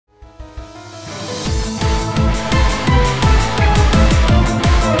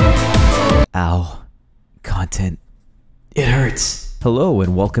Ow. Content. It hurts. Hello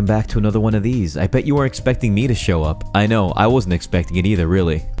and welcome back to another one of these. I bet you weren't expecting me to show up. I know, I wasn't expecting it either,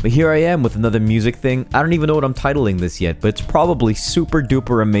 really. But here I am with another music thing. I don't even know what I'm titling this yet, but it's probably super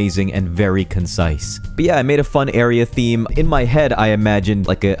duper amazing and very concise. But yeah, I made a fun area theme. In my head, I imagined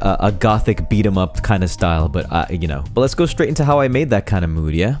like a gothic beat-em-up kind of style, but you know. But let's go straight into how I made that kind of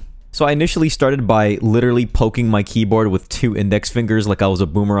mood, yeah? So I initially started by literally poking my keyboard with 2 index fingers like I was a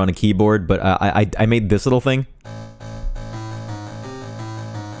boomer on a keyboard, but I made this little thing.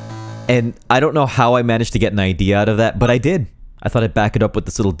 And I don't know how I managed to get an idea out of that, but I did. I thought I'd back it up with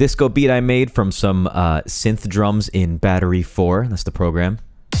this little disco beat I made from some synth drums in Battery 4. That's the program.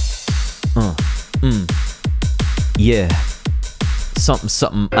 Yeah.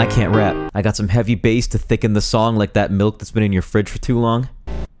 Something, I can't rap. I got some heavy bass to thicken the song like that milk that's been in your fridge for too long.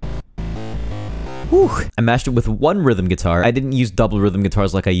 Whew. I mashed it with 1 rhythm guitar. I didn't use double rhythm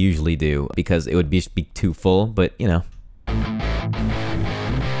guitars like I usually do because it would be too full, but you know.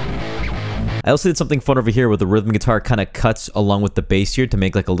 I also did something fun over here where the rhythm guitar kind of cuts along with the bass here to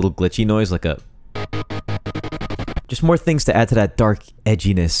make like a little glitchy noise, like a... Just more things to add to that dark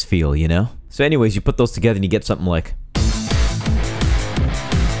edginess feel, you know? So anyways, you put those together and you get something like...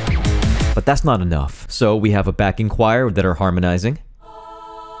 But that's not enough. So we have a backing choir that are harmonizing.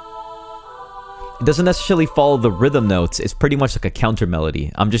 It doesn't necessarily follow the rhythm notes, it's pretty much like a counter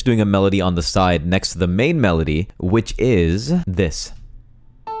melody. I'm just doing a melody on the side next to the main melody, which is this.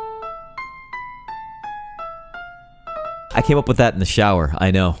 I came up with that in the shower, I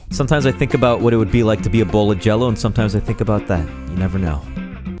know. Sometimes I think about what it would be like to be a bowl of jello, and sometimes I think about that. You never know.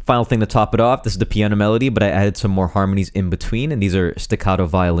 Final thing to top it off, this is the piano melody, but I added some more harmonies in between, and these are staccato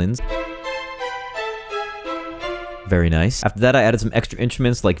violins. Very nice. After that, I added some extra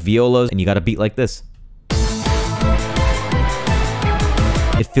instruments like violas, and you got a beat like this.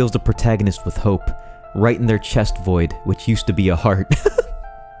 It fills the protagonist with hope, right in their chest void, which used to be a heart.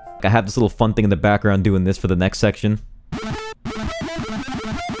 I have this little fun thing in the background doing this for the next section.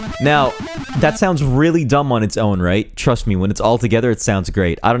 Now, that sounds really dumb on its own, right? Trust me, when it's all together, it sounds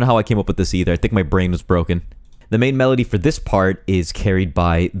great. I don't know how I came up with this either. I think my brain was broken. The main melody for this part is carried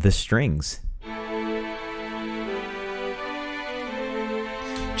by the strings.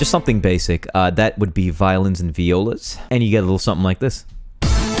 Just something basic. That would be violins and violas. And you get a little something like this.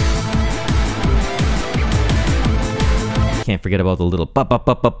 Can't forget about the little...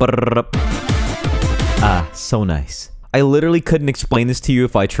 Ah, so nice. I literally couldn't explain this to you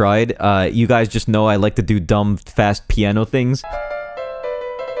if I tried. You guys just know I like to do dumb, fast piano things.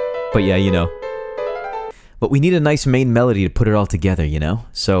 But yeah, you know. But we need a nice main melody to put it all together, you know?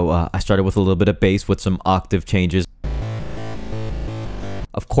 So I started with a little bit of bass with some octave changes.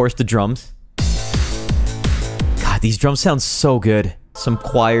 Of course, the drums. God, these drums sound so good. Some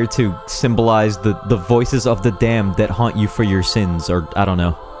choir to symbolize the voices of the damned that haunt you for your sins, or I don't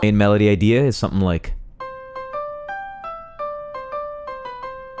know. Main melody idea is something like...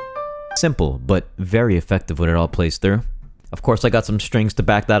 Simple, but very effective when it all plays through. Of course, I got some strings to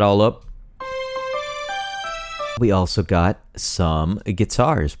back that all up. We also got some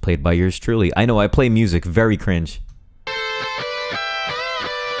guitars played by yours truly. I know, I play music, very cringe.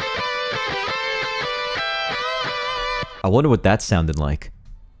 I wonder what that sounded like.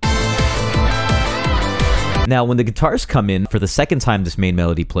 Now, when the guitars come in for the second time this main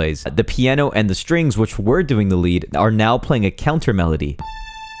melody plays, the piano and the strings, which were doing the lead, are now playing a counter melody.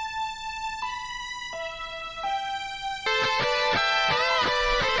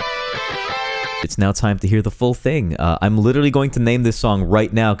 It's now time to hear the full thing. I'm literally going to name this song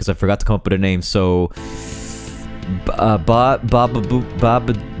right now because I forgot to come up with a name, so...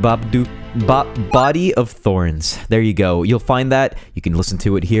 Body of Thorns. There you go. You'll find that. You can listen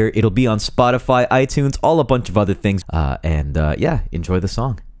to it here. It'll be on Spotify, iTunes, all a bunch of other things. Yeah, enjoy the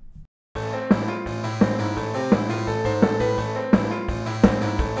song.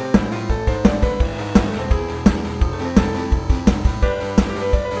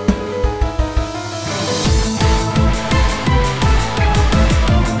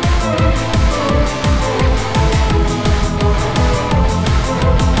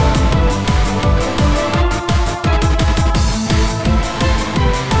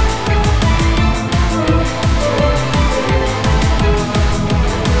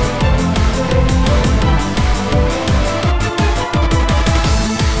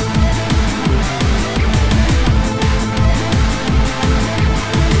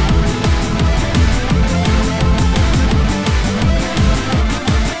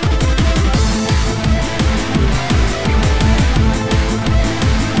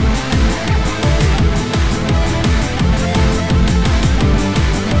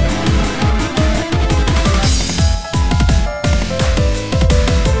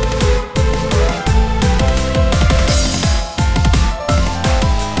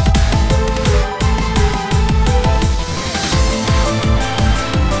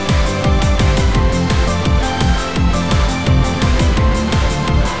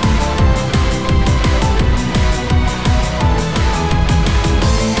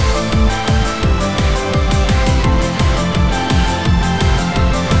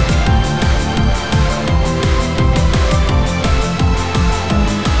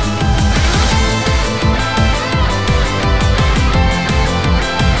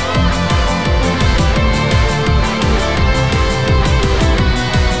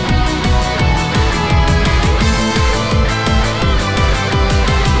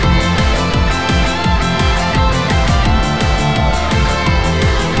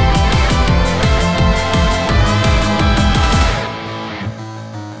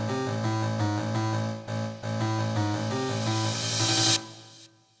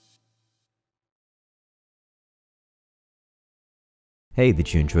 Hey,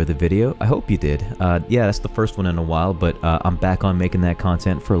 did you enjoy the video? I hope you did. Yeah, that's the first one in a while, but I'm back on making that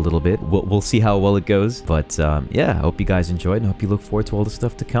content for a little bit. We'll see how well it goes, but yeah, I hope you guys enjoyed and I hope you look forward to all the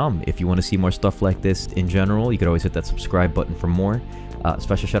stuff to come. If you want to see more stuff like this in general, you could always hit that subscribe button for more.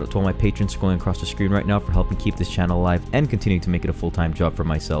 Special shout out to all my patrons scrolling across the screen right now for helping keep this channel alive and continuing to make it a full-time job for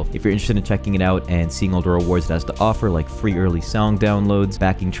myself. If you're interested in checking it out and seeing all the rewards it has to offer, like free early song downloads,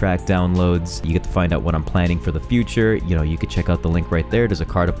 backing track downloads, you get to find out what I'm planning for the future. You know, you could check out the link right there. There's a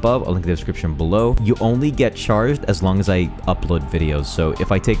card above, a link in the description below. You only get charged as long as I upload videos. So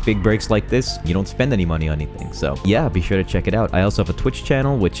if I take big breaks like this, you don't spend any money on anything. So yeah, be sure to check it out. I also have a Twitch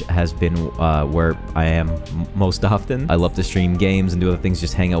channel, which has been where I am most often. I love to stream games and do other things,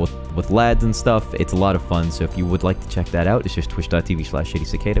 just hang out with lads and stuff. It's a lot of fun, so if you would like to check that out, it's just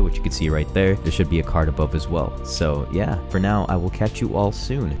twitch.tv/ShadyCicada, which you can see right there. There should be a card above as well. So yeah, for now, I will catch you all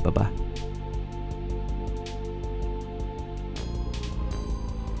soon. Bye-bye.